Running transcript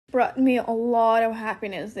brought me a lot of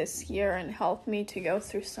happiness this year and helped me to go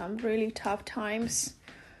through some really tough times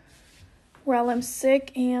while I'm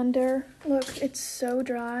sick. And look, it's so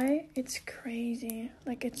dry. It's crazy.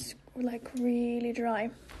 Like, it's like really dry.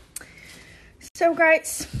 So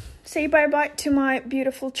guys, say bye-bye to my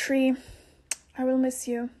beautiful tree. I will miss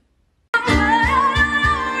you.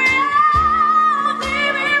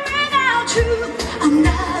 I'm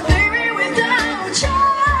not living without you.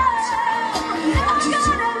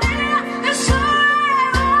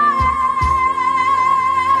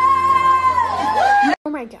 Oh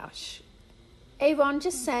my gosh. Avon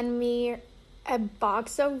just sent me a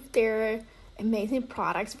box of their amazing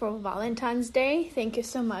products for Valentine's Day. Thank you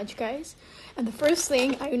so much, guys. And the first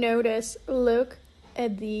thing I noticed, look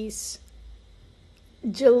at these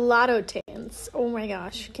gelato tins. Oh my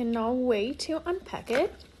gosh, cannot wait to unpack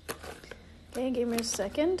it. Okay, give me a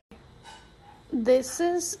second. This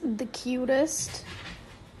is the cutest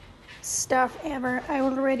stuff ever. I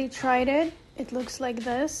already tried it. It looks like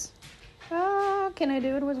this. Oh, can I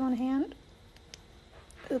do it with one hand?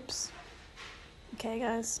 Oops. Okay,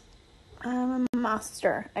 guys. I'm a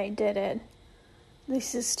master. I did it.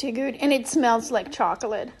 This is too good. And it smells like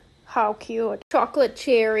chocolate. How cute. Chocolate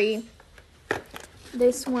cherry.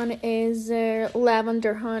 This one is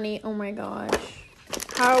lavender honey. Oh my gosh.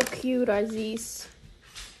 How cute are these?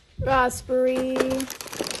 Raspberry.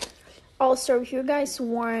 Also, if you guys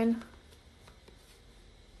want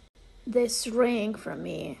this ring from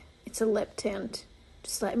me, it's a lip tint,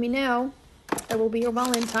 just let me know. It will be your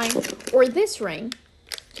Valentine. Or this ring,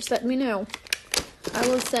 just let me know. I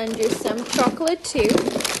will send you some chocolate too.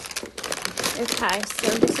 Okay,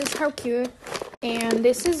 so this is how cute. And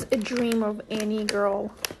this is a dream of any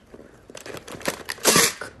girl.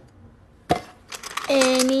 Look.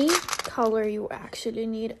 Any color you actually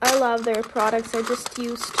need. I love their products. I just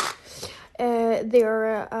used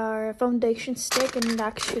their foundation stick, and it's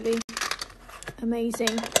actually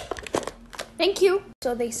amazing. Thank you.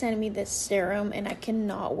 So they sent me this serum, and I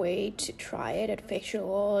cannot wait to try it. At facial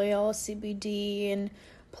oil, CBD, and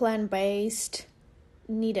plant-based.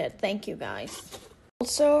 Need it. Thank you, guys.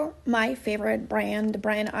 Also, my favorite brand, the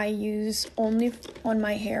brand I use only on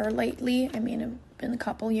my hair lately. I mean, it's been a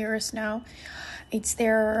couple years now. It's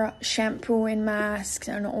their shampoo and masks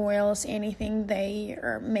and oils. Anything they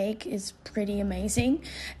make is pretty amazing.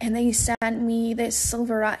 And they sent me this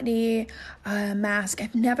Silverati mask.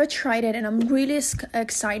 I've never tried it, and I'm really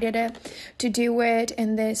excited to do it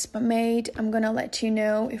in this pomade. I'm gonna let you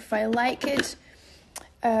know if I like it.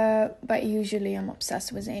 But usually I'm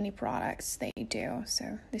obsessed with any products they do.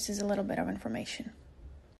 So this is a little bit of information.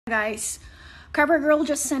 Guys, CoverGirl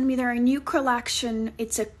just sent me their new collection.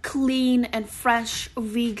 It's a clean and fresh,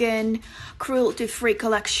 vegan, cruelty-free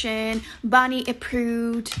collection. Bunny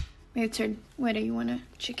approved. Whether you want to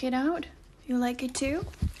check it out? You like it too?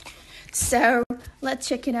 So let's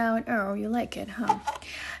check it out. Oh, you like it, huh?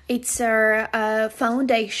 It's a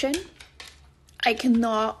foundation. I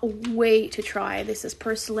cannot wait to try. This is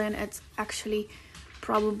porcelain. It's actually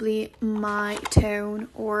probably my tone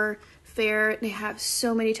or fair. They have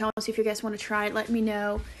so many tones. If you guys want to try it, let me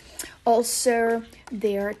know. Also,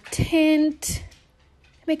 their tint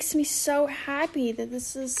makes me so happy that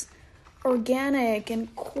this is organic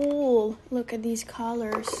and cool. Look at these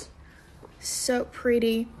colors. So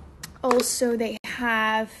pretty. Also, they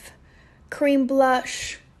have cream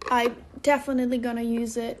blush. I'm definitely gonna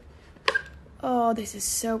use it. Oh, this is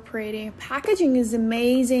so pretty. Packaging is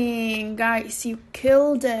amazing. Guys, you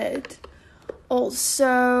killed it.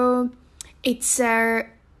 Also, it's a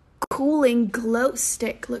cooling glow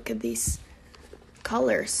stick. Look at these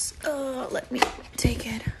colors. Oh, let me take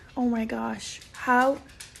it. Oh my gosh, how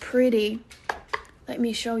pretty. Let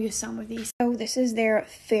me show you some of these. So this is their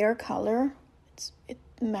fair color. It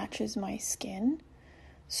matches my skin.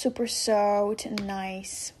 Super soft and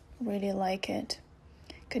nice. Really like it.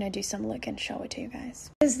 Gonna do some lick and show it to you guys.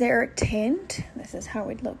 This is their tint. This is how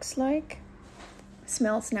it looks like.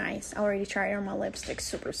 Smells nice. I already tried it on my lipstick.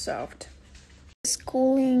 Super soft. This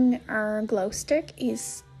cooling glow stick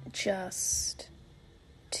is just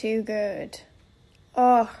too good.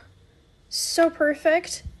 Oh, so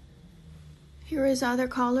perfect. Here is other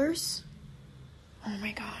colors. Oh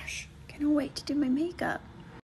my gosh, cannot wait to do my makeup.